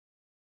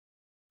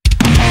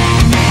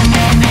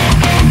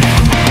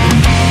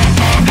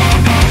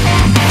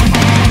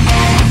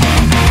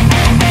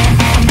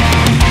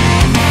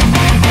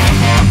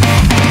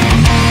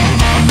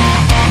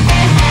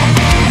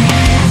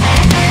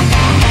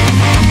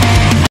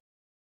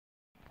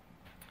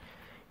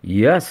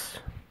Yes,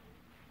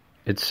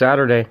 it's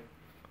Saturday.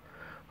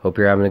 Hope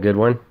you're having a good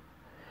one.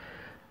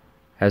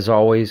 As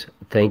always,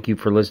 thank you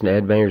for listening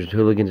to Headbangers and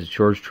Hooligans. It's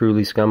yours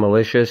truly, Scum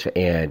Malicious,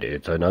 and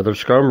it's another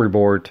Scum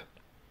Report.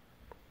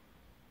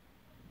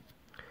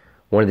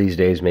 One of these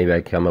days, maybe I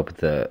come up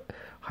with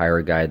hire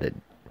a guy that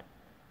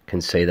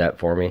can say that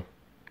for me,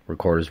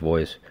 record his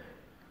voice.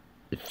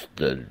 It's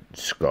the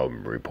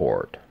Scum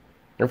Report.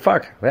 Or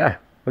fuck, yeah,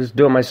 I'll just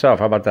do it myself.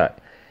 How about that?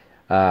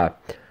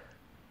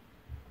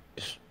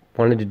 Just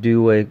wanted to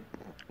do a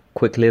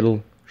quick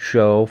little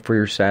show for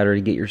your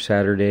Saturday, get your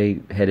Saturday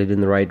headed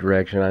in the right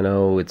direction. I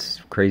know it's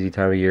a crazy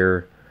time of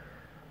year.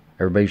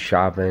 Everybody's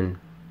shopping,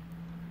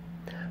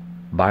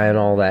 buying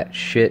all that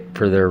shit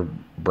for their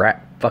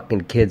brat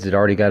fucking kids that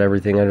already got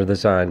everything under the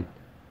sun.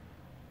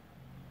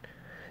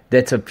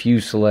 That's a few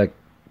select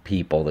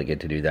people that get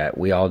to do that.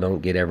 We all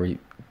don't get to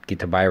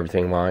buy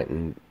everything we want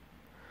and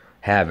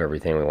have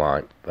everything we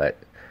want. But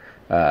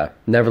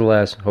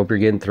nevertheless, hope you're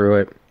getting through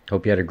it.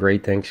 Hope you had a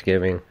great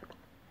Thanksgiving.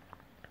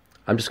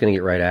 I'm just going to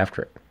get right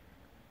after it.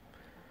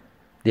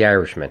 The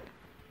Irishman.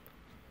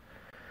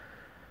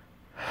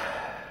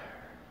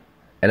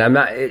 And I'm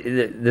not,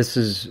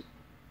 it's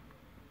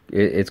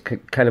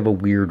kind of a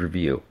weird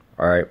review,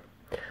 all right?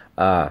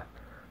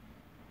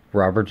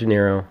 Robert De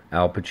Niro,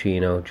 Al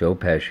Pacino, Joe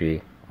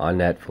Pesci on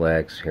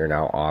Netflix. Hear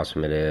how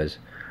awesome it is.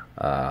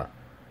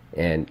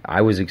 And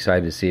I was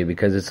excited to see it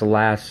because it's the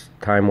last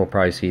time we'll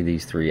probably see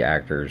these three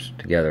actors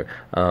together.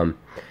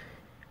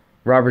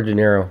 Robert De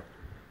Niro,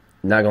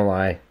 not gonna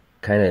lie,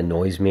 kind of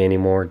annoys me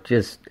anymore.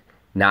 Just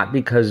not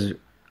because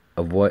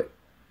of what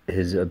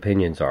his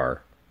opinions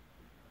are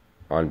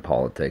on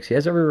politics. He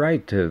has every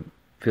right to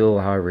feel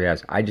however he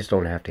has. I just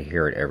don't have to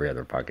hear it every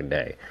other fucking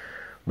day.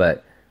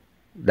 But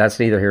that's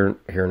neither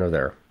here nor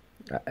there.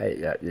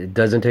 It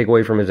doesn't take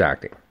away from his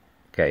acting.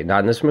 Okay, not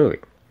in this movie.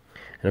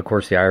 And of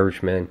course, The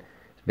Irishman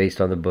is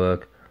based on the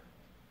book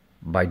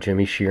by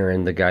Jimmy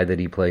Sheeran, the guy that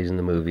he plays in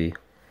the movie,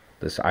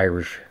 this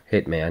Irish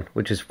hitman,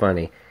 which is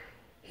funny.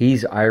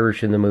 He's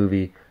Irish in the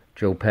movie.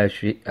 Joe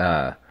Pesci,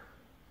 Al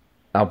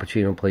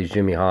Pacino plays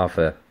Jimmy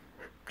Hoffa.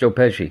 Joe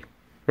Pesci,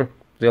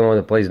 the only one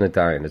that plays an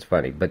Italian. It's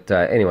funny. But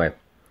anyway,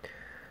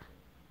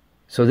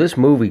 so this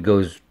movie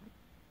goes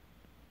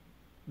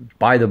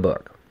by the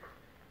book.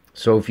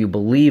 So if you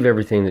believe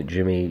everything that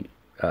Jimmy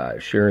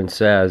Sheeran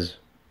says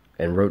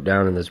and wrote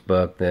down in this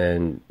book,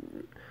 then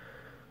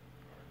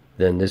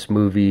this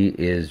movie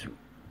is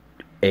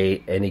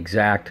an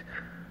exact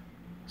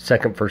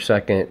second for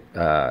second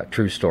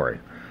true story.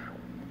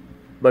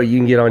 But you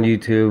can get on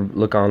YouTube,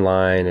 look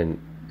online, and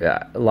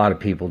a lot of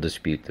people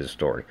dispute this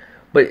story.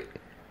 But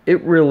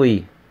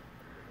for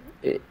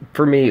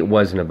me, it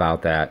wasn't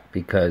about that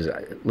because,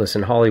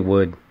 listen,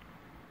 Hollywood,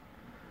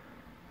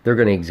 they're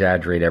going to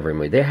exaggerate every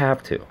movie. They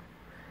have to.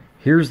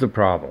 Here's the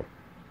problem.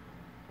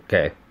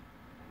 Okay?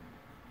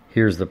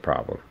 Here's the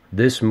problem.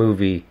 This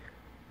movie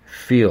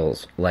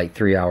feels like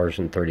 3 hours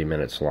and 30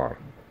 minutes long.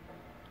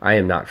 I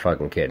am not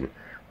fucking kidding.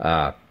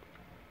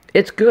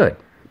 It's good.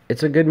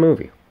 It's a good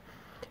movie.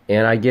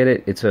 And I get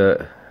it. It's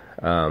a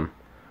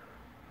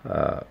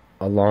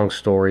long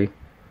story.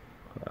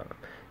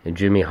 And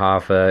Jimmy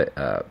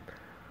Hoffa,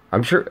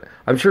 I'm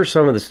sure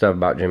some of the stuff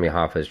about Jimmy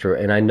Hoffa is true,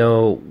 and I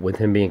know with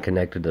him being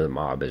connected to the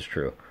mob is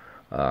true.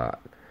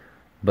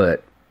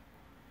 But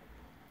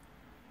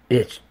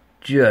it's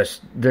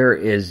just, there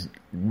is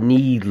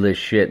needless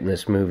shit in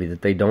this movie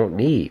that they don't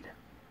need.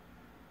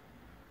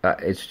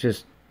 It's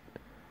just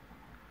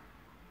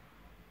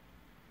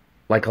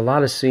like a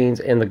lot of scenes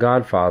in The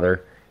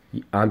Godfather.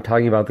 I'm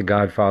talking about The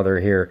Godfather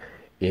here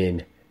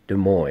in Des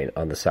Moines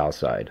on the South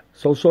Side.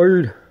 So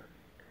sorry.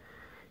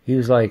 He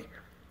was like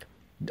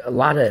a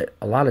lot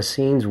of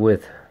scenes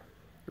with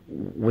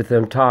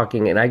them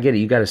talking, and I get it.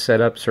 You got to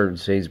set up certain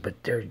scenes,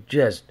 but there's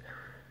just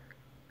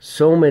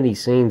so many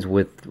scenes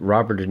with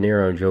Robert De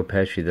Niro and Joe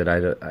Pesci that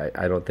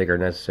I don't think are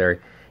necessary.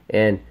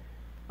 And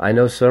I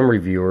know some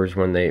reviewers,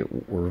 when they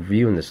were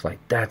reviewing this, like,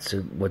 that's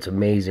what's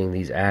amazing,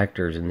 these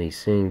actors and these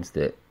scenes,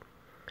 that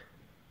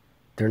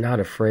they're not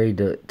afraid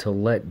to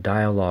let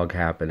dialogue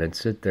happen and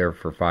sit there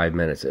for 5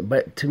 minutes.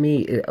 But to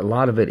me, a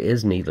lot of it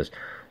is needless.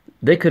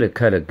 They could have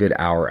cut a good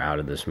hour out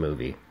of this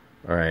movie.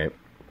 All right.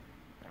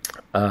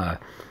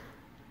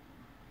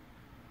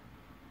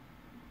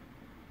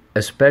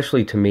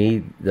 Especially to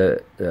me,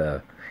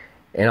 and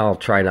I'll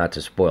try not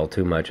to spoil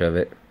too much of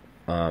it.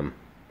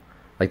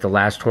 Like the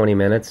last 20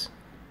 minutes,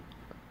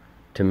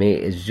 to me,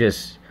 is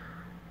just,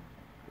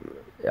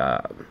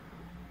 and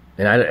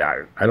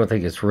I don't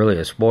think it's really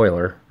a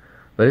spoiler,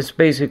 but it's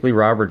basically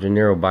Robert De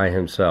Niro by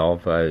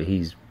himself.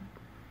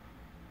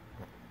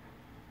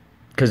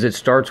 Because it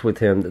starts with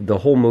him. The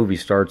movie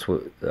starts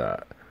with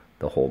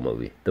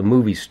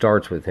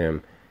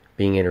him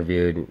being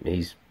interviewed.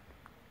 He's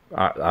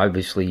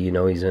obviously,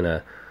 he's in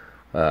a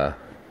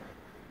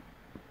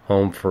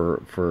home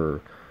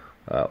for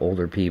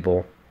older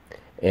people,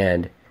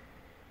 and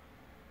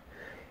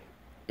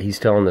he's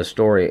telling the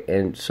story.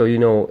 And so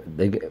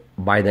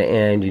by the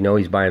end,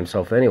 he's by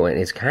himself anyway.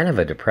 And it's kind of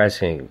a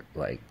depressing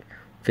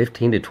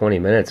 15 to 20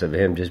 minutes of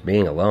him just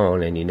being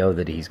alone, and you know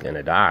that he's going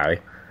to die.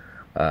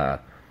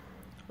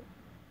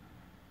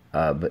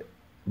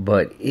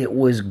 But it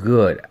was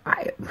good.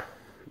 I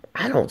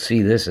don't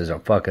see this as a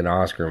fucking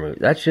Oscar movie.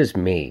 That's just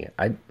me.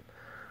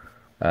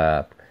 And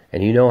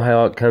you know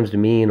how it comes to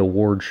me in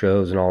award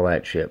shows and all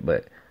that shit,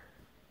 but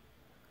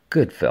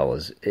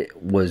Goodfellas,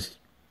 it was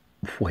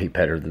way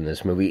better than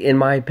this movie, in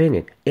my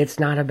opinion. It's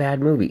not a bad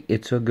movie.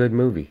 It's a good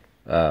movie.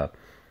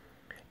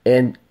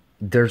 And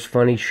there's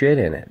funny shit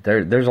in it.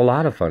 There's a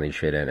lot of funny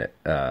shit in it.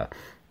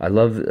 I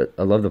love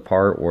the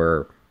part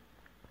where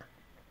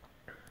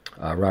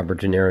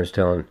Robert De Niro's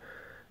telling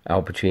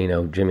Al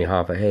Pacino, Jimmy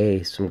Hoffa,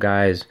 hey, some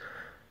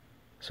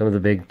of the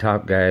big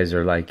top guys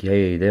are like,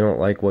 hey, they don't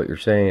like what you're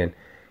saying.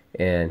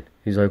 And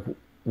he's like,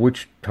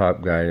 which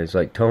top guy? And it's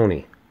like,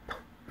 Tony.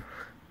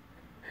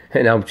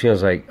 And Al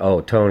Pacino's like,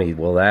 oh, Tony,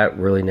 well, that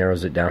really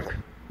narrows it down.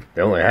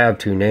 They only have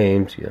two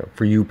names,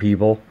 for you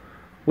people,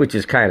 which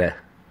is kind of,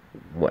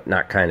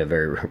 not kind of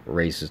very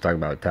racist, talking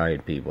about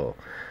Italian people.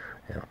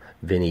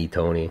 Vinny,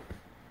 Tony,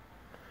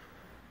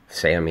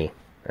 Sammy.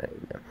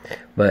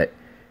 But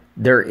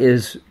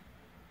there's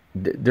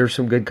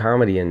some good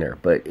comedy in there,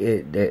 but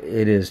it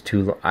is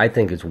too long. I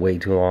think it's way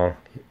too long.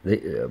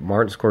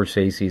 Martin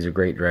Scorsese is a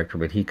great director,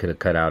 but he could have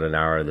cut out an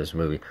hour of this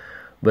movie.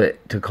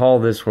 But to call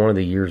this one of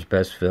the year's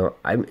best film,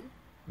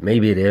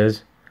 maybe it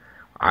is.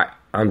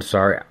 I'm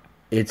sorry.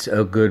 It's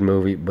a good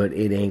movie, but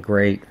it ain't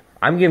great.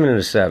 I'm giving it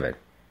a 7.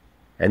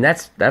 And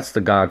that's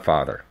The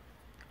Godfather.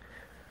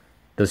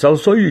 The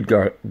so-so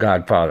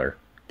Godfather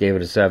gave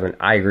it a 7.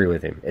 I agree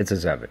with him. It's a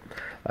 7.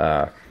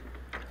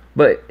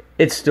 But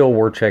it's still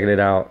worth checking it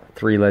out.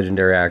 3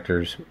 legendary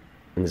actors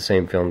in the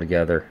same film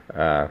together.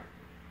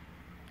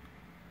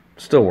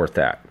 Still worth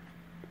that.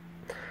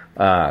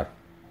 But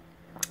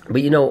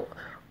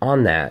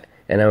on that,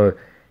 and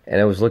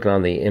I was looking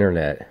on the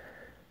internet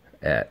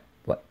at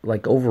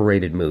like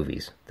overrated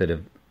movies that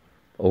have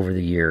over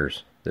the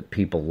years that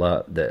people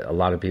love, that a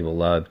lot of people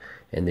loved,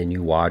 and then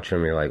you watch them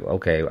and you're like,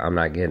 okay, I'm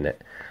not getting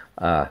it.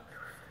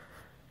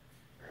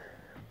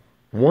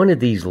 One of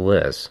these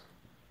lists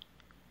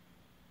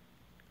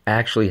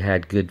actually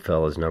had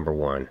Goodfellas number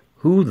 1.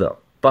 Who the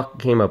fuck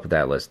came up with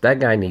that list? That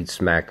guy needs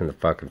smacked in the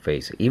fucking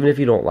face. Even if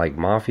you don't like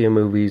mafia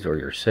movies or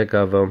you're sick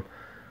of them,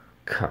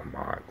 come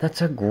on.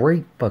 That's a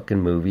great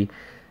fucking movie.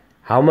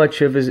 How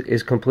much of it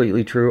is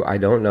completely true, I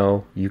don't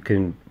know. You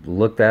can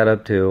look that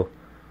up too.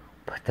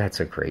 But that's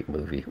a great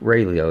movie.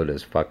 Ray Liotta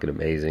is fucking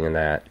amazing in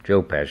that.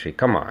 Joe Pesci,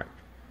 come on.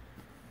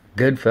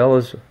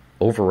 Goodfellas,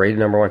 overrated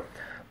number 1.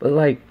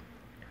 But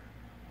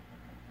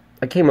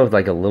I came up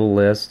with a little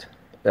list.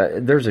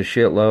 There's a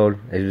shitload.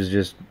 It was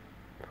just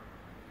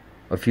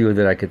a few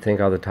that I could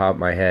think off the top of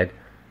my head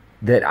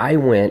that I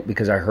went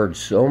because I heard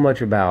so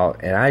much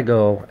about, and I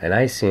go and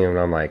I see them and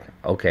I'm like,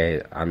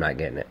 okay, I'm not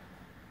getting it.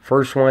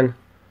 First one,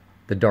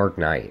 The Dark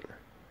Knight.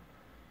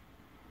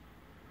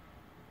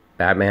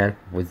 Batman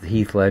with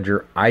Heath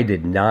Ledger. I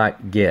did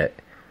not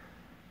get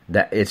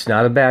that. It's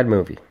not a bad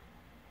movie.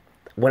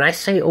 When I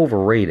say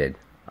overrated,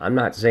 I'm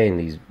not saying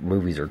these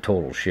movies are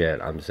total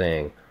shit. I'm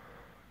saying,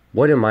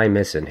 what am I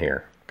missing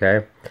here?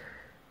 Okay?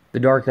 The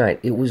Dark Knight,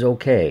 it was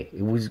okay.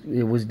 It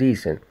was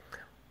decent.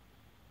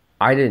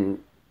 I didn't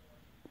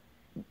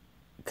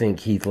think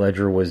Heath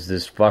Ledger was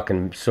this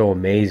fucking so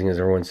amazing as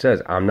everyone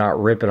says. I'm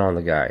not ripping on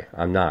the guy.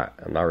 I'm not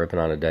ripping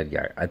on a dead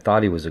guy. I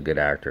thought he was a good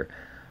actor.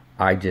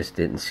 I just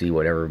didn't see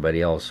what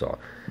everybody else saw.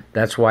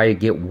 That's why I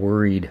get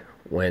worried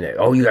when,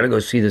 you got to go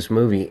see this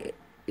movie,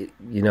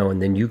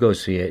 and then you go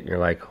see it and you're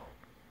like,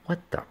 what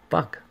the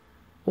fuck?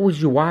 What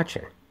was you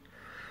watching?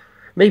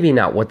 Maybe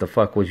not what the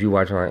fuck was you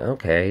watching. Like,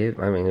 okay, it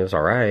was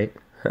all right.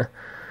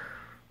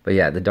 But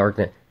yeah, The Dark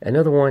Knight.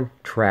 Another one,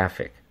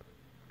 Traffic.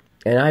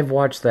 And I've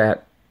watched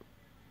that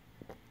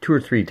 2 or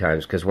 3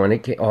 times because when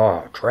it came,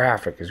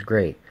 Traffic is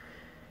great.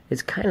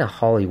 It's kind of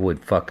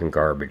Hollywood fucking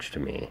garbage to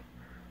me.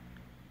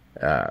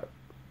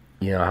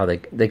 How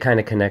they kind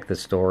of connect the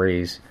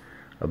stories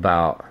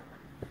about,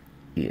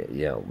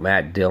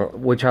 Matt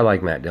Dillon, which I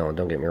like Matt Dillon,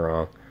 don't get me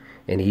wrong.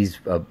 And he's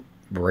a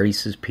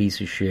racist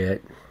piece of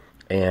shit.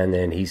 And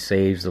then he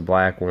saves the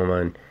black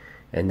woman.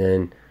 And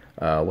then,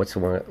 what's the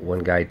one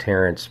guy,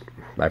 Terrence,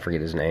 I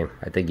forget his name.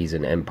 I think he's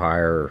in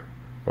Empire or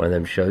one of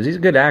them shows. He's a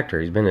good actor.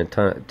 He's been in a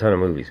ton of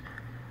movies.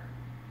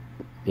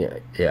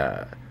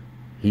 Yeah.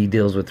 He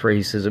deals with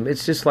racism.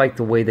 It's just like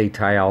the way they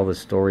tie all the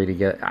story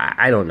together.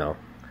 I don't know.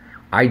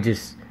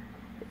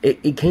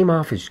 It came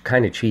off as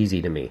kind of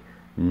cheesy to me.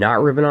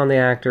 Not ripping on the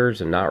actors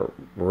and not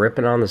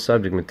ripping on the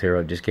subject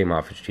material. It just came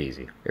off as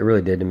cheesy. It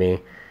really did to me.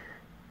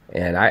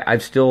 And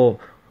I've still,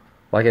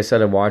 like I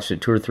said, I've watched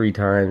it 2 or 3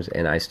 times,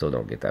 and I still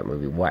don't get that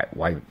movie.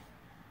 Why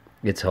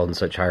it's held in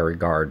such high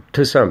regard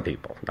to some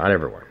people, not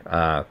everyone.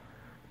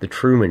 The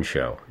Truman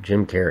Show,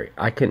 Jim Carrey.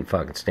 I couldn't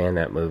fucking stand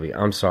that movie.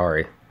 I'm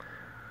sorry.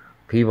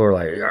 People are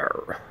like,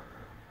 "Arr."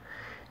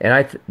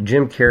 And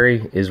Jim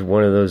Carrey is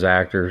one of those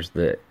actors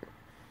that,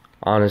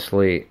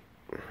 honestly,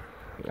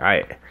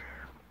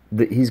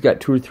 he's got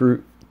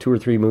 2 or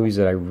 3 movies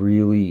that I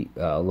really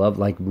love,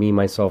 like Me,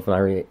 Myself,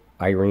 and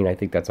Irene. I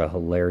think that's a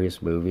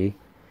hilarious movie.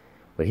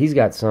 But he's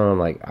got some,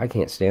 like, I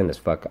can't stand this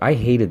fuck. I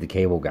hated the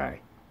Cable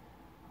Guy.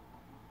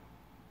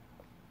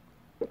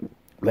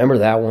 Remember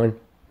that one?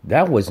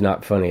 That was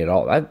not funny at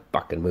all. That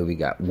fucking movie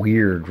got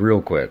weird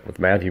real quick with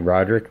Matthew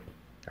Broderick.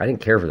 I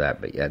didn't care for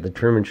that. But yeah, The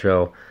Truman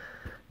Show,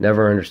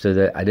 never understood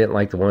it. I didn't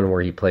like the one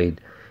where he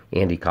played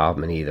Andy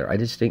Kaufman either. I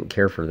just didn't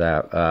care for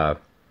that.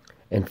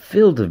 And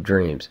Field of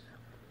Dreams.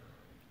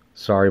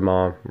 Sorry,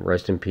 Mom.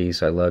 Rest in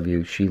peace. I love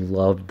you. She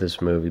loved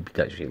this movie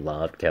because she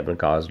loved Kevin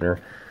Costner.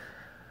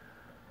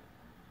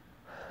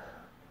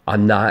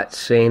 I'm not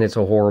saying it's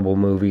a horrible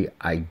movie.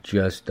 I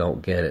just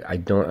don't get it. I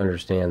don't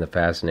understand the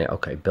fascination.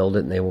 Okay, build it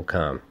and they will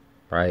come.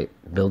 Right?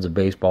 Builds a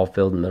baseball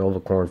field in the middle of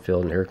a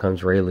cornfield, and here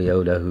comes Ray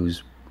Liotta,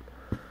 who's,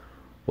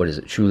 what is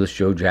it, Shoeless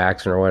Joe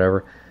Jackson or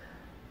whatever.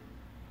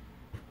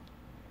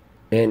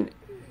 And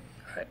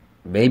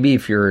maybe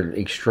if you're an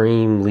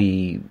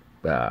extremely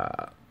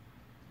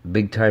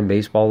big-time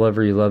baseball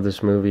lover, you love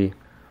this movie.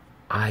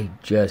 I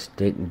just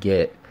didn't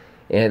get.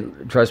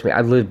 And trust me,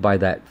 I lived by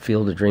that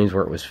Field of Dreams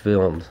where it was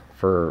filmed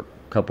for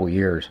a couple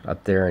years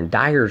up there in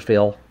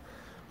Dyersville.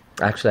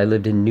 Actually, I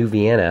lived in New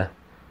Vienna,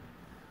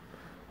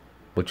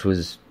 which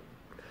was,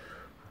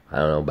 I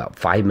don't know, about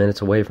 5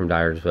 minutes away from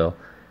Dyersville.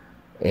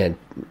 And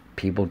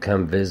people would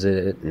come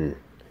visit it,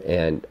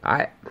 and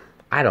I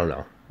don't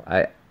know.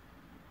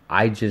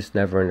 I just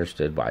never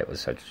understood why it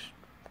was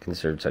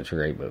considered such a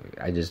great movie.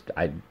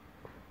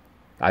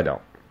 I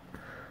don't.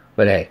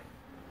 But hey,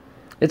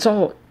 it's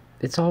all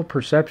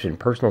perception,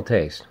 personal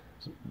taste.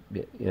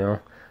 You know,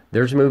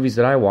 there's movies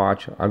that I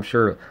watch. I'm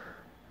sure.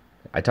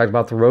 I talked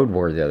about The Road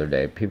Warrior the other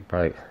day. People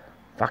probably,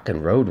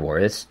 fucking Road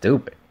Warrior, it's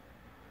stupid.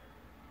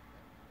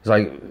 It's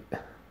like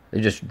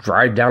they just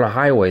drive down a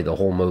highway the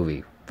whole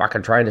movie,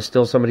 fucking trying to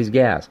steal somebody's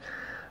gas.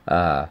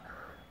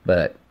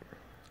 But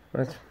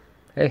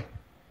hey.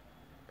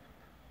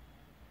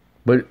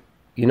 But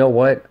you know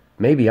what?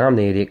 Maybe I'm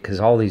the idiot because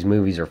all these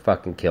movies are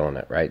fucking killing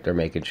it, right? They're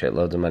making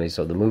shitloads of money.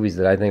 So the movies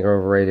that I think are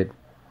overrated,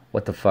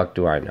 what the fuck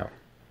do I know?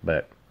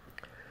 But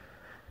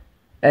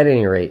at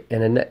any rate,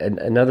 and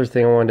another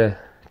thing I wanted to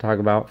talk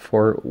about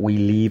before we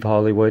leave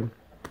Hollywood.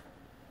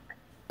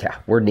 Yeah,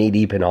 we're knee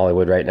deep in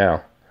Hollywood right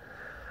now.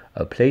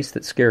 A place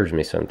that scares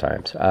me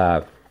sometimes.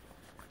 The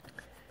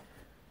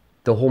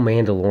whole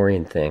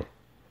Mandalorian thing.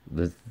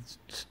 The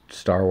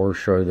Star Wars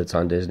show that's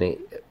on Disney.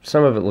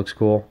 Some of it looks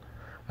cool.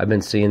 I've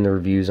been seeing the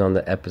reviews on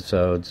the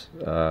episodes,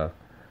 and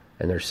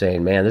they're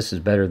saying, man, this is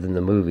better than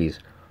the movies.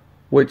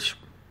 Which,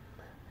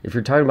 if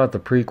you're talking about the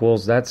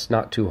prequels, that's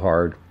not too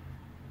hard.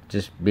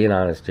 Just being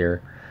honest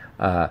here.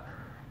 Like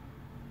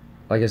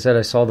I said,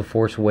 I saw The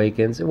Force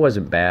Awakens. It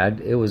wasn't bad.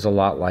 It was a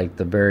lot like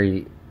the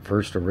very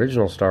first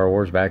original Star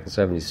Wars back in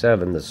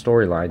 77, the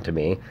storyline to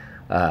me.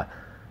 I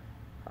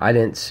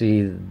didn't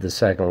see the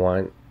second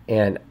one.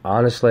 And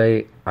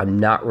honestly, I'm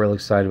not real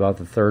excited about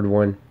the third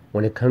one.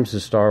 When it comes to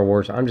Star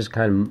Wars, I'm just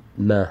kind of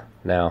meh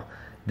now.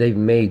 They've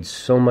made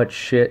so much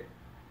shit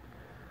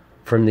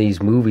from these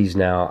movies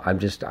now.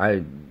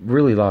 I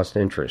really lost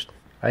interest.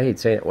 I hate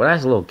saying it. When I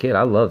was a little kid,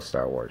 I loved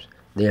Star Wars.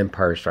 The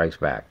Empire Strikes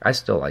Back. I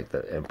still like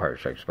The Empire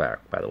Strikes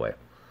Back, by the way.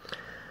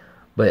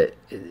 But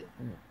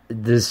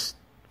this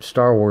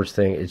Star Wars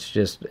thing,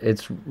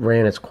 it's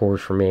ran its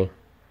course for me.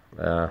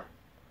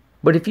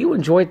 But if you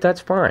enjoy it,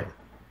 that's fine.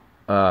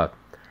 I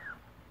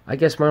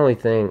guess my only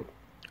thing,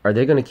 are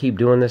they going to keep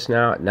doing this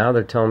now? Now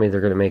they're telling me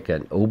they're going to make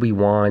an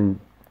Obi-Wan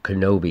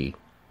Kenobi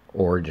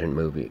origin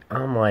movie.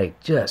 I'm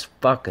like, just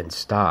fucking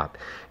stop.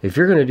 If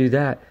you're going to do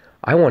that,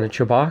 I want a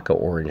Chewbacca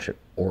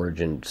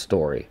origin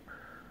story.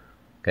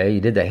 Okay, you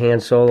did the Han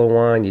Solo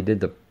one. You did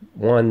the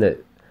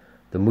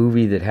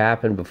movie that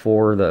happened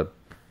before the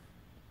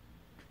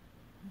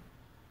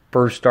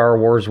first Star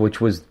Wars, which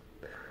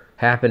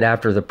happened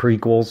after the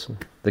prequels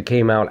that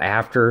came out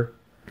after.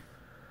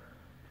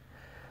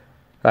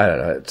 I don't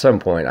know. At some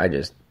point, I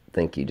just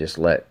think you just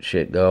let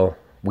shit go.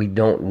 We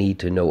don't need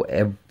to know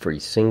every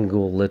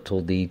single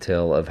little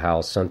detail of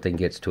how something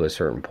gets to a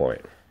certain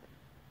point.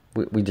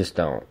 We just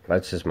don't.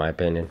 That's just my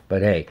opinion.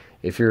 But hey,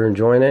 if you're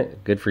enjoying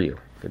it, good for you.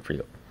 Good for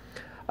you.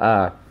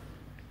 About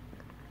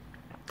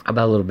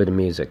a little bit of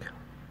music.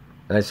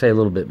 And I say a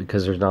little bit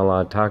because there's not a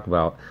lot to talk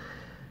about.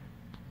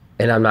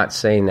 And I'm not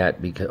saying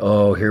that because,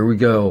 oh, here we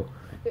go.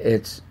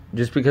 It's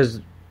just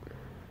because,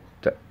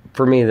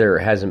 for me, there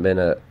hasn't been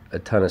a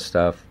ton of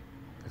stuff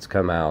that's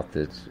come out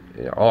that's,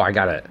 I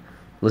gotta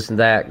listen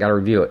to that, gotta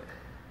review it.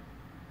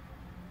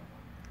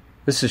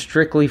 This is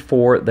strictly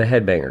for the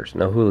headbangers,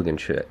 no hooligan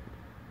shit.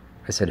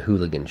 I said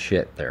hooligan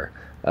shit there.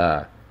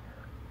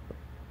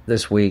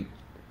 This week,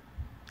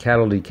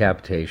 Cattle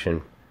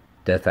Decapitation,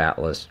 Death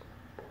Atlas,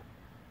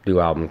 new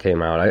album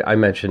came out. I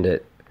mentioned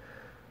it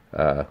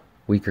a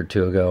week or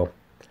two ago.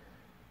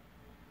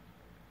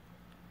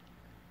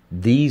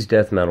 These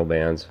death metal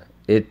bands,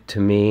 it to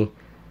me,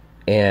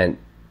 and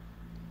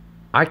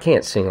I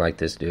can't sing like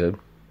this dude.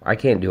 I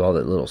can't do all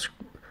that little.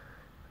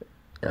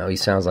 He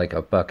sounds like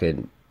a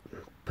fucking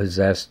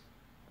possessed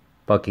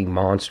fucking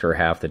monster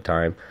half the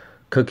time.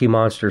 Cookie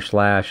Monster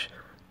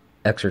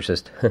 /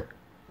 Exorcist.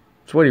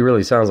 It's what he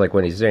really sounds like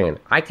when he's singing.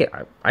 I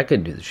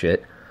could do the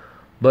shit,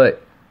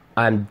 but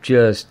I'm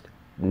just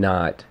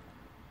not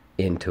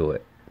into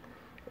it.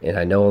 And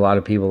I know a lot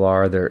of people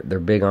are. They're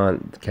big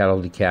on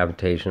cattle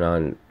decapitation,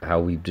 on how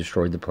we've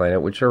destroyed the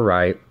planet, which are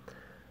right.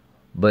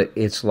 But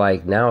it's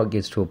like now it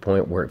gets to a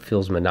point where it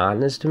feels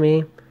monotonous to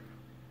me.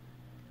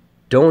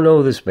 Don't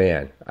know this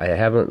band. I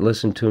haven't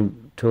listened to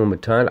them a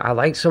ton. I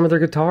like some of their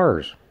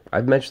guitars.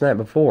 I've mentioned that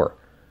before.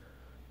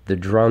 The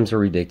drums are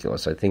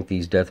ridiculous. I think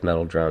these death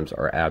metal drums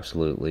are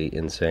absolutely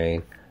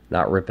insane.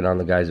 Not ripping on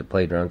the guys that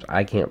play drums.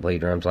 I can't play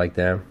drums like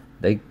them.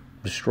 They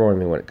destroy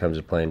me when it comes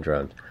to playing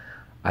drums.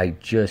 I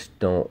just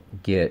don't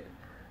get...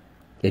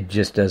 It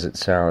just doesn't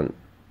sound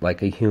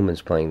like a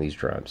human's playing these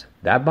drums.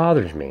 That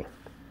bothers me.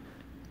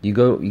 You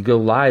go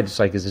live, it's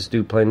like, is this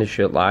dude playing this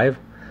shit live?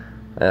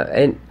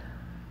 And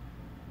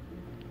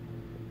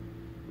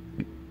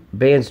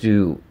bands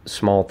do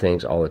small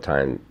things all the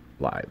time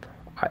live.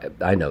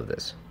 I know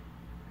this.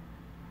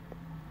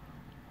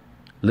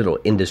 Little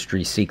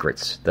industry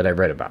secrets that I've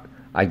read about.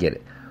 I get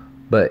it.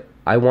 But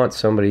I want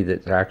somebody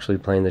that's actually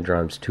playing the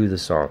drums to the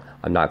song.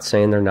 I'm not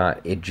saying they're not.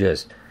 It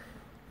just,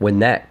 when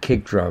that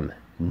kick drum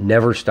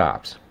never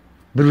stops,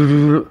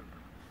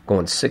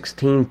 going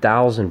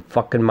 16,000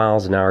 fucking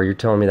miles an hour, you're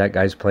telling me that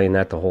guy's playing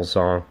that the whole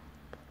song?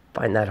 I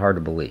find that hard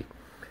to believe.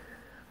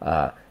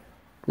 Not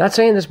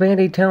saying this band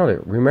ain't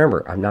talented.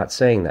 Remember, I'm not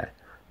saying that.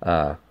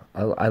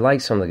 I like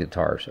some of the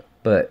guitars,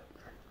 but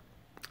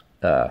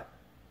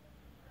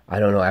I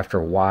don't know, after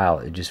a while,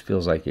 it just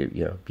feels like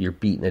you're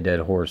beating a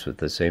dead horse with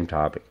the same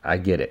topic. I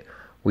get it.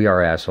 We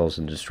are assholes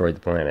and destroyed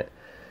the planet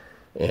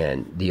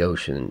and the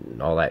ocean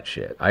and all that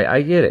shit.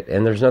 I get it,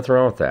 and there's nothing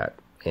wrong with that.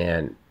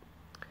 And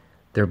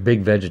they're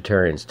big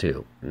vegetarians,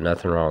 too.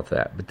 Nothing wrong with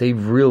that. But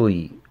they've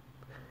really...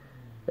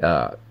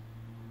 and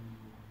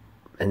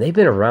they've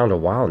been around a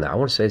while now. I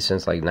want to say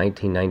since like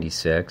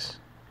 1996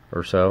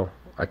 or so.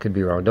 I could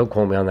be wrong. Don't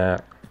quote me on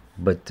that.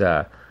 But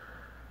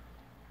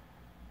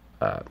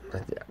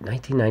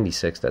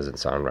 1996 doesn't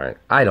sound right.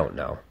 I don't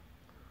know.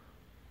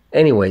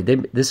 Anyway,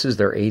 this is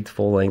their 8th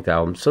full-length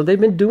album. So they've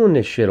been doing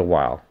this shit a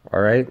while.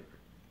 All right?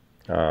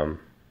 They're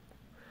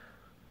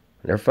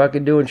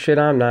fucking doing shit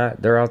I'm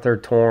not. They're out there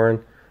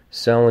touring,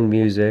 selling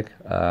music.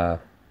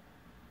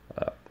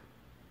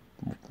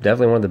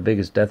 Definitely one of the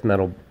biggest death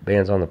metal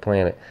bands on the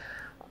planet.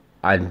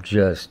 I'm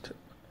just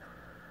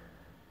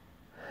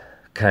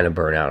kind of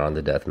burnt out on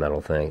the death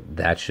metal thing.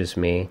 That's just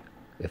me.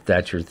 If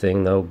that's your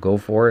thing, though, go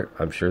for it.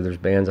 I'm sure there's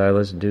bands I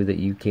listen to that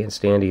you can't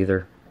stand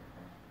either.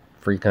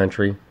 Free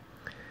country.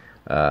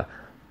 Then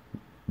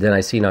I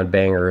seen on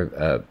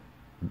Banger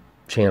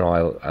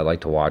channel I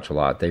like to watch a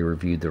lot. They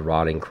reviewed the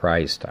Rotting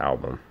Christ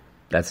album.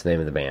 That's the name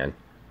of the band.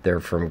 They're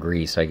from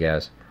Greece, I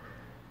guess.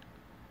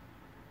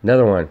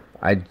 Another one.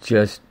 And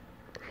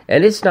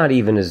it's not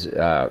even as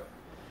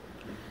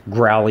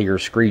growly or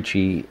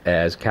screechy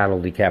as Cattle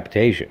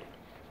Decapitation.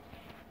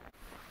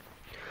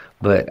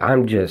 But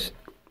I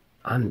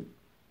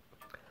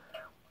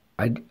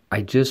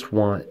just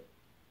want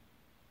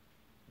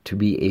to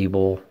be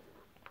able,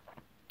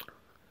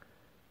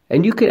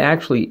 and you can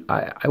actually,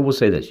 I will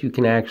say this, you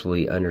can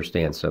actually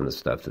understand some of the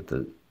stuff that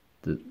the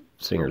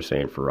singer's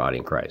saying for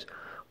Rotting Christ.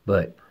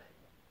 But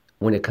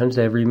when it comes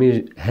to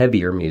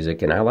heavier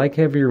music, and I like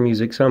heavier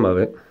music, some of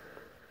it,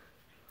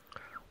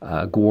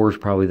 Gore's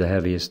probably the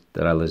heaviest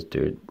that I listen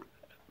to.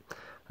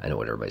 I know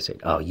what everybody's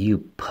saying. Oh, you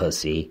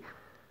pussy.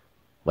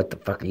 What the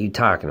fuck are you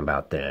talking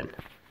about then?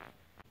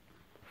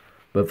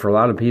 But for a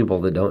lot of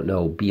people that don't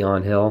know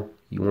Beyond Hell,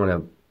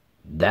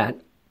 that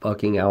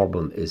fucking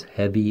album is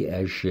heavy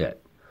as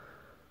shit.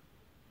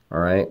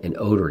 Alright? And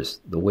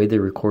Odorous, the way they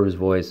record his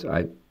voice,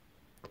 I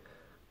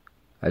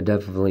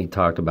definitely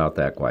talked about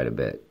that quite a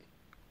bit.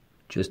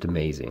 Just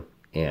amazing.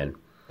 And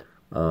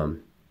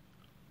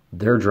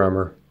their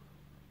drummer,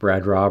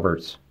 Brad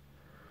Roberts,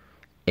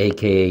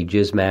 a.k.a.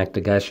 Jizmac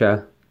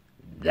Dagesha,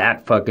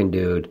 that fucking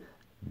dude,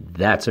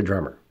 that's a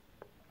drummer.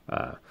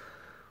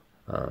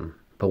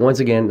 But once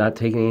again, not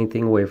taking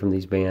anything away from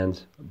these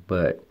bands,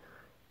 but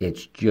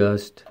it's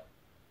just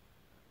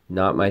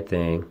not my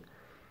thing.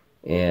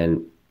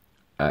 And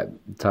I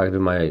talked to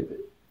my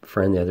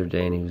friend the other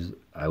day, and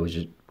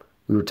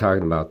we were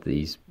talking about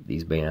these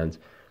bands,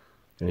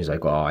 and he's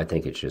like, "Oh, I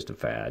think it's just a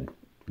fad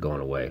going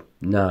away."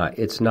 Nah,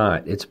 it's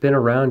not. It's been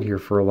around here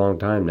for a long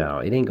time now.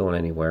 It ain't going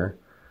anywhere.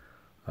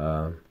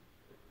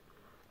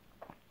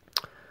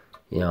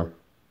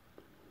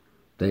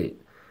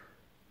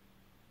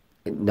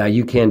 Now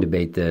you can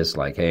debate this,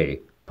 like,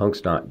 hey,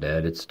 punk's not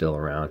dead, it's still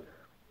around.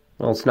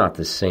 Well, it's not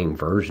the same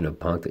version of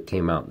punk that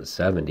came out in the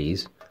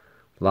 70s.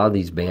 A lot of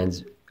these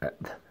bands,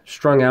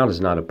 Strung Out is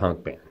not a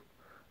punk band.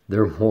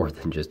 They're more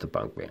than just a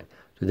punk band.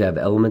 Do they have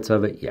elements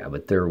of it? Yeah,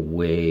 but they're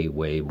way,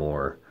 way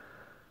more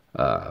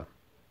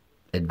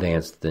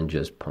advanced than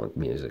just punk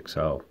music.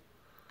 So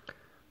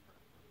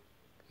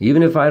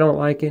even if I don't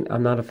like it,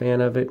 I'm not a fan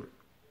of it,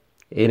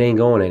 it ain't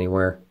going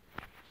anywhere.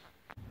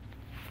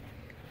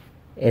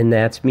 And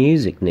that's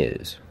music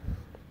news.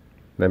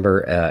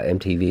 Remember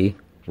MTV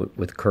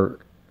with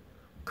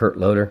Kurt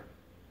Loder?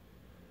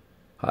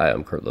 Hi,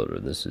 I'm Kurt Loder.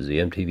 This is the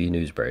MTV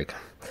News Break.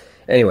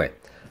 Anyway,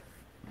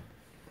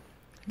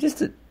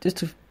 just a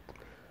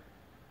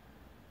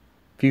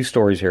few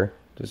stories here.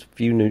 Just a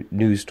few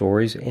news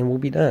stories, and we'll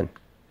be done.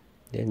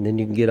 And then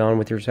you can get on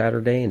with your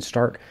Saturday and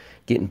start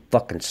getting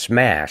fucking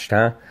smashed,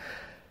 huh?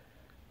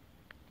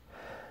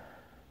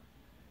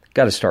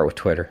 Got to start with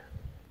Twitter.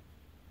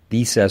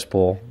 The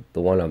cesspool,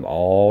 the one I'm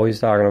always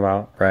talking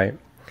about, right?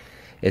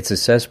 It's a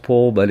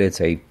cesspool, but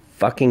it's a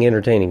fucking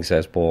entertaining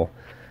cesspool.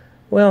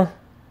 Well,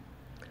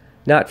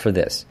 not for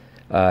this.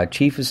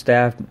 Chief of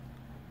Staff,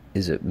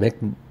 is it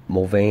Mick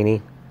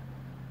Mulvaney?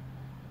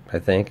 I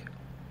think.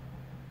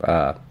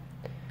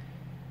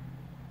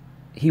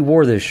 He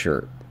wore this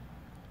shirt.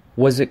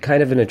 Was it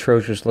kind of an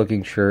atrocious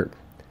looking shirt?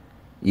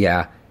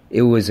 Yeah,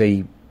 it was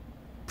a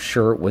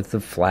shirt with the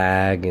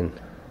flag,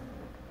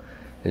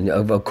 and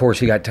of course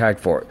he got tagged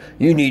for it.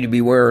 You need to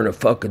be wearing a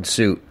fucking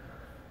suit.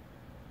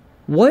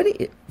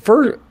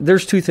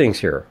 There's two things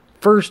here.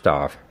 First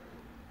off,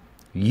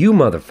 you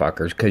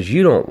motherfuckers, because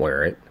you don't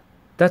wear it,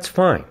 that's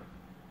fine.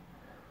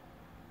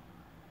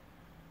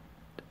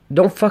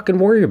 Don't fucking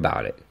worry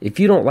about it. If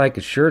you don't like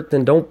a shirt,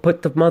 then don't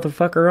put the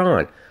motherfucker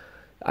on.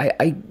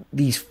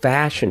 These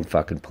fashion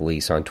fucking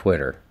police on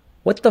Twitter.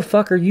 What the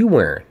fuck are you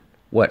wearing?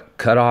 What,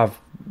 cut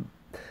off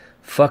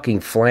fucking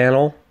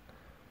flannel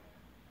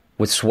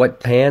with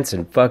sweatpants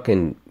and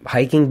fucking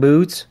hiking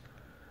boots?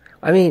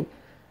 I mean,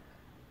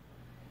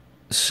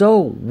 so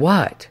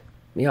what?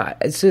 You know,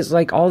 it's just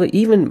like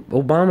even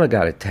Obama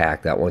got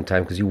attacked that one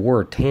time because he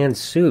wore a tan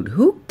suit.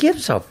 Who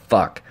gives a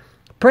fuck?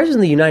 The President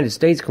of the United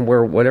States can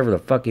wear whatever the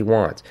fuck he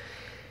wants.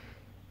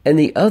 And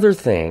the other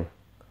thing,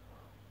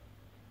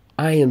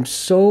 I am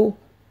so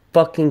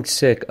fucking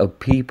sick of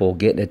people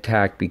getting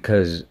attacked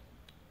because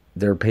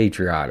they're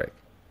patriotic.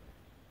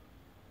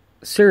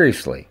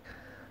 Seriously.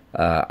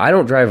 I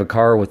don't drive a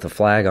car with the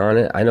flag on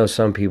it. I know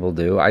some people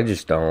do. I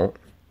just don't.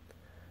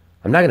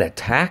 I'm not going to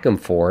attack them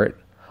for it.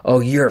 Oh,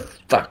 you're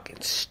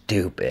fucking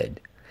stupid.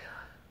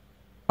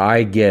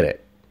 I get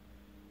it.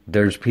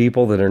 There's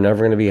people that are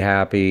never going to be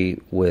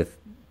happy with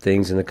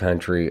things in the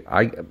country.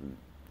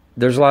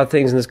 There's a lot of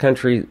things in this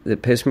country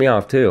that piss me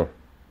off too.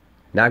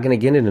 Not going to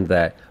get into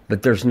that.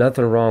 But there's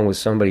nothing wrong with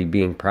somebody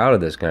being proud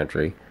of this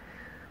country.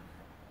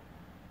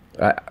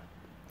 And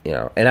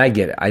I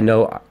get it. I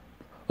know,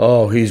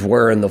 oh, he's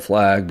wearing the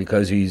flag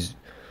because he's,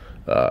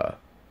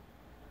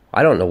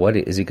 I don't know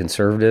is he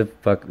conservative,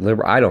 fuck,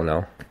 liberal? I don't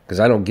know,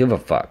 because I don't give a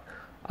fuck.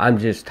 I'm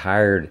just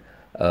tired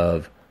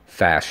of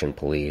fashion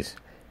police,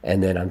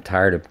 and then I'm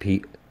tired of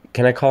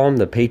can I call them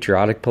the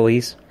patriotic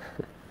police?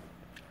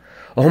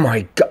 Oh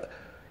my God,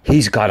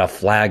 he's got a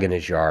flag in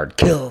his yard.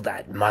 Kill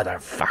that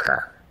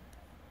motherfucker.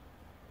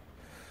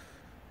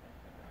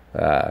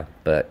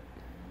 But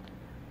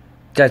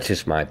that's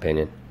just my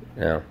opinion,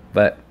 you know.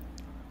 But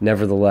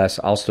nevertheless,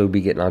 I'll still be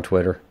getting on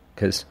Twitter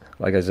because,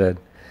 like I said,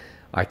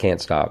 I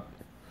can't stop.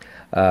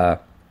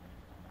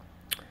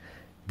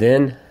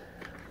 Then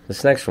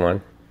this next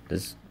one,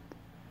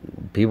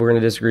 people are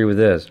going to disagree with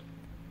this.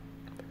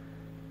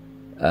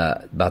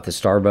 About the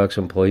Starbucks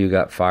employee who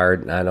got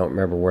fired, and I don't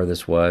remember where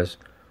this was.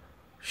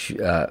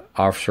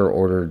 Officer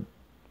ordered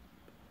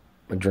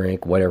a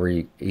drink, whatever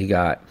he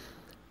got,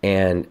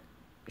 and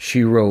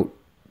she wrote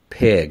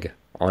pig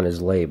on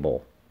his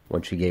label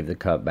when she gave the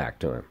cup back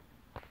to him.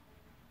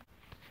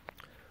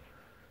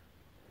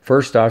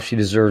 First off, she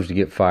deserves to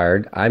get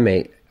fired. I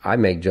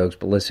make jokes,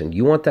 but listen,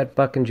 you want that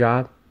fucking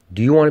job?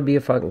 Do you want to be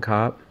a fucking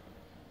cop?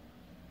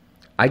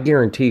 I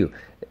guarantee you.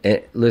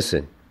 And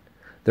listen,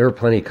 there are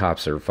plenty of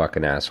cops that are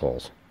fucking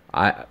assholes.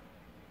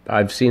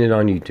 I've seen it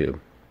on YouTube.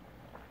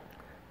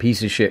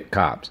 Piece of shit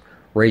cops,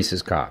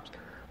 racist cops,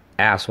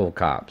 asshole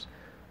cops.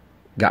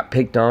 Got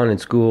picked on in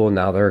school,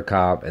 now they're a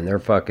cop, and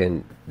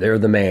they're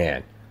the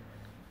man.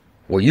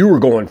 Well, you were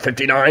going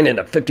 59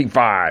 into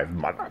 55,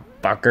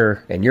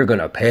 motherfucker, and you're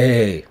gonna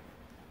pay.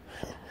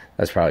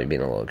 That's probably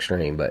being a little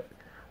extreme, but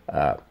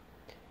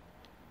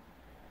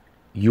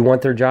you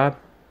want their job?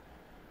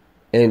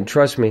 And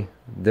trust me,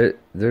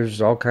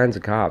 there's all kinds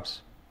of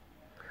cops.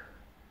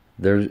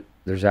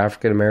 There's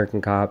African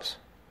American cops,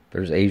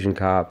 there's Asian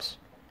cops,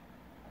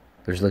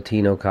 there's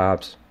Latino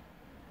cops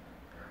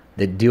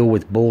that deal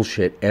with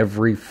bullshit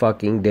every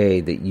fucking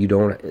day that you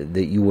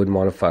wouldn't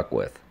want to fuck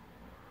with.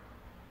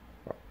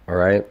 All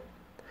right?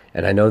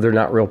 And I know they're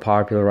not real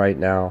popular right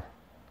now,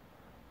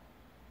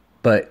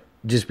 but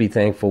just be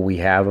thankful we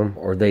have them,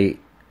 or they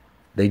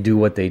do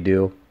what they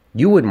do.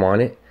 You wouldn't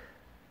want it.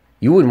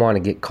 You wouldn't want to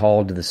get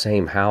called to the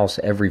same house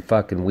every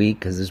fucking week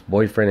because this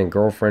boyfriend and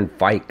girlfriend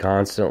fight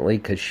constantly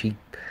because she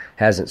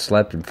hasn't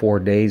slept in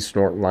 4 days,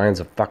 snorting lines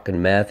of fucking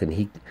meth, and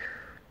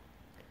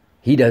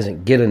he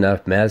doesn't get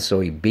enough meth, so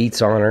he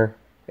beats on her,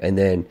 and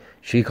then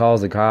she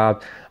calls the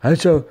cop.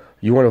 So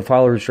you want to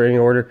file a restraining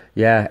order?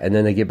 Yeah, and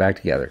then they get back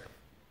together.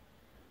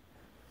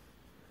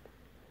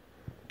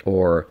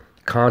 Or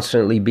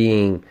constantly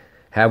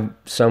have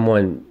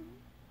someone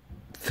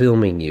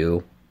filming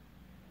you,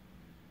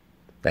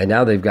 and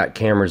now they've got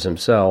cameras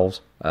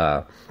themselves.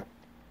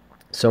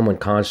 Someone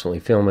constantly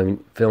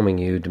filming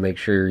you to make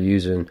sure you're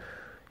using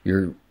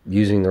You're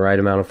using the right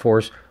amount of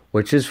force,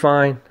 which is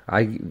fine.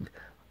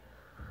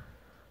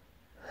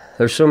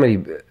 There's so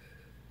many.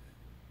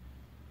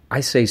 I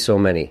say so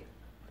many.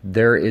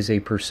 There is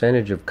a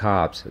percentage of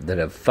cops that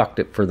have fucked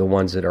it for the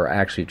ones that are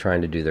actually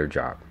trying to do their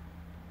job.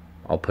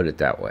 I'll put it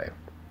that way.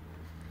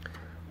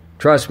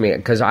 Trust me,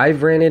 because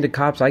I've ran into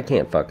cops I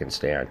can't fucking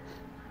stand.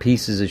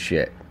 Pieces of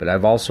shit. But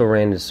I've also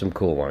ran into some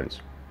cool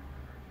ones.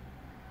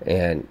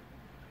 And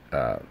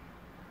I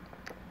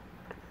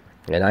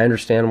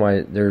understand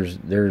why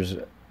there's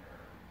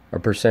a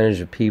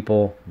percentage of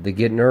people that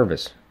get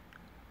nervous.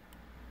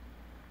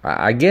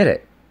 I get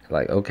it.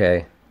 Like,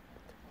 okay.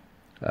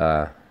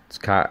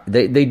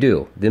 They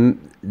do.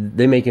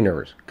 They make you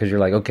nervous. Because you're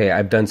like, okay,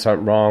 I've done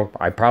something wrong.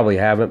 I probably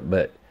haven't,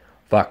 but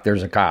fuck,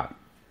 there's a cop.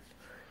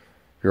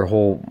 Your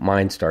whole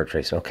mind starts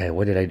racing. Okay,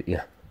 what did I do?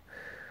 Yeah.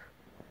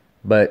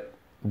 But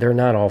they're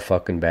not all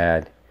fucking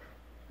bad.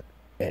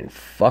 And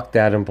fuck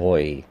that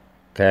employee.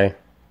 Okay?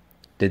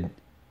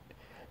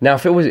 Now,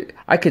 if it was...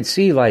 I could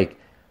see, like,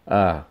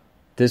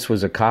 this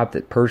was a cop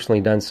that personally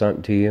done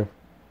something to you.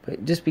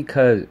 But just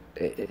because...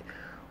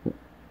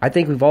 I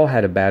think we've all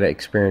had a bad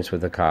experience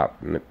with a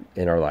cop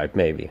in our life,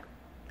 maybe.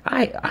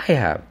 I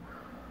have.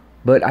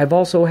 But I've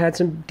also had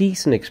some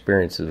decent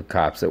experiences with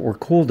cops that were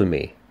cool to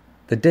me.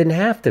 That didn't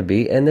have to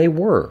be, and they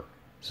were.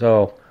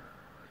 So,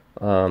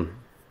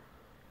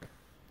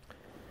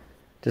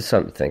 just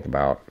something to think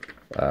about.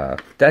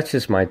 That's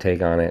just my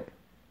take on it.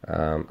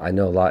 I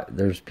know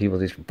there's people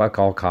that fuck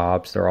all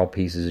cops, they're all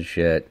pieces of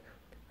shit.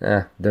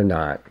 They're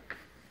not.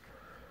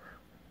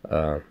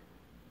 So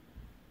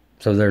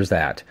there's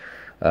that.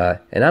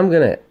 And I'm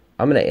gonna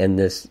end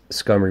this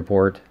Scum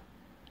report.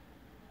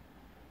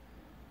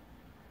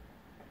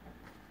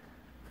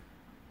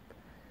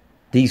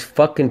 These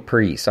fucking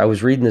priests. I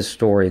was reading this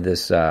story,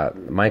 this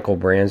Michael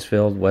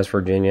Bransfield, West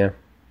Virginia,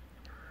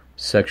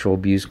 sexual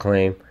abuse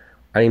claim.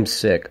 I am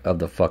sick of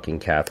the fucking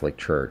Catholic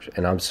Church.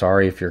 And I'm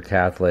sorry if you're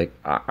Catholic.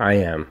 I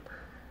am.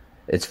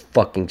 It's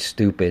fucking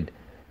stupid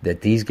that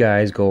these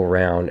guys go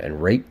around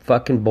and rape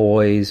fucking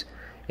boys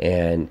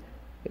and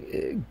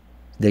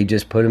they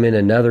just put them in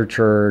another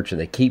church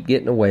and they keep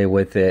getting away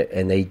with it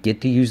and they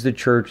get to use the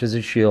church as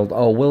a shield.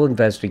 Oh, we'll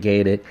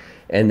investigate it.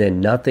 And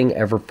then nothing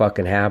ever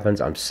fucking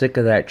happens. I'm sick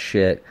of that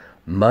shit.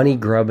 Money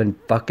grubbing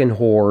fucking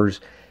whores.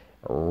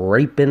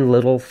 Raping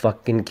little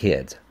fucking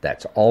kids.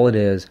 That's all it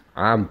is.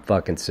 I'm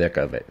fucking sick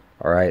of it.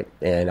 Alright?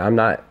 And I'm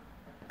not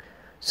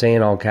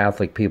saying all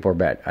Catholic people are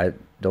bad. I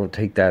don't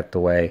take that the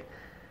way.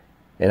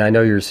 And I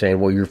know you're saying,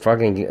 well, you're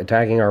fucking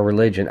attacking our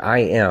religion. I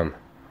am.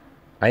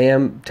 I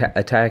am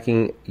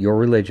attacking your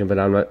religion, but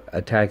I'm not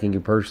attacking you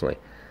personally.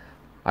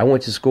 I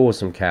went to school with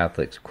some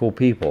Catholics, cool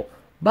people.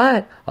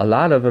 But a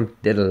lot of them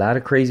did a lot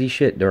of crazy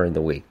shit during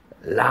the week.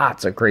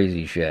 Lots of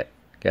crazy shit.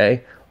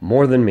 Okay?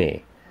 More than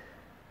me.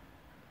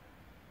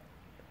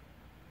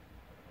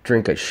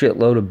 Drink a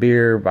shitload of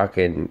beer,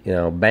 fucking,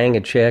 bang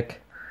a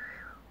chick.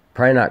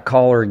 Probably not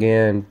call her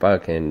again.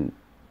 Fucking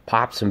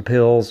pop some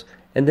pills.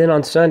 And then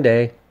on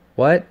Sunday,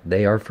 what?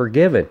 They are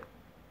forgiven.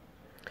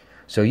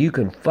 So you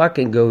can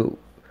fucking go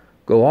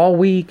all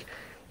week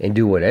and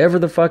do whatever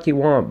the fuck you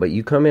want, but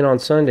you come in on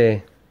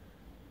Sunday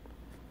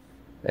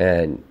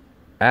and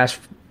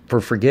ask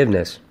for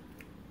forgiveness,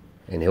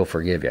 and he'll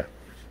forgive you.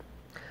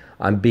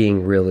 I'm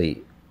being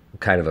really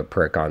kind of a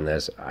prick on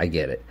this. I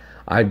get it.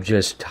 I'm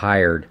just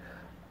tired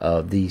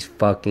of these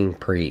fucking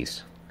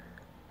priests.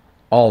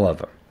 All of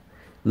them.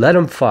 Let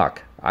them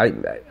fuck.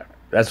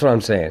 That's what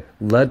I'm saying.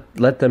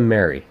 Let them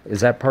marry.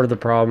 Is that part of the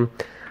problem?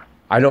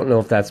 I don't know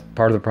if that's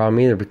part of the problem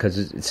either, because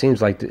it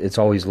seems like it's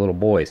always little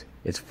boys.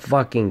 It's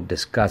fucking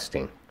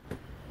disgusting.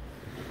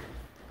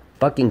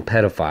 Fucking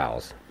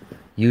pedophiles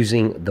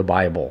using the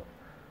Bible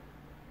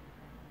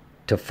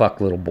to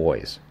fuck little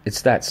boys.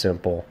 It's that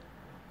simple.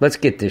 Let's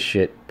get this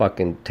shit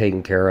fucking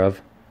taken care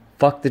of.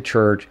 Fuck the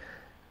church.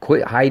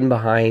 Quit hiding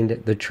behind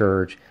the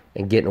church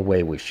and getting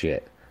away with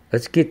shit.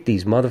 Let's get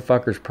these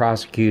motherfuckers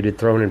prosecuted,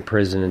 thrown in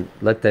prison, and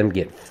let them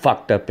get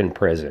fucked up in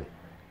prison.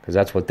 Because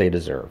that's what they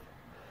deserve.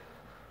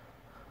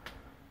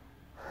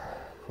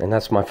 And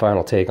that's my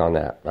final take on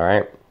that. All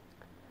right?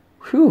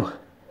 Whew.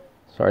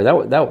 Sorry,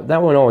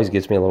 that one always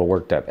gets me a little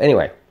worked up.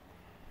 Anyway.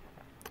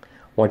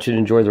 Want you to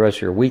enjoy the rest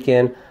of your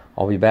weekend.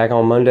 I'll be back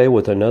on Monday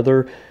with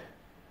another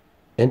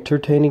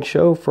entertaining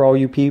show for all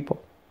you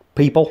people.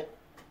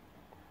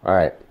 All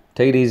right.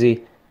 Take it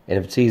easy. And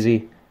if it's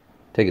easy,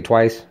 take it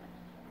twice.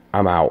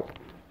 I'm out.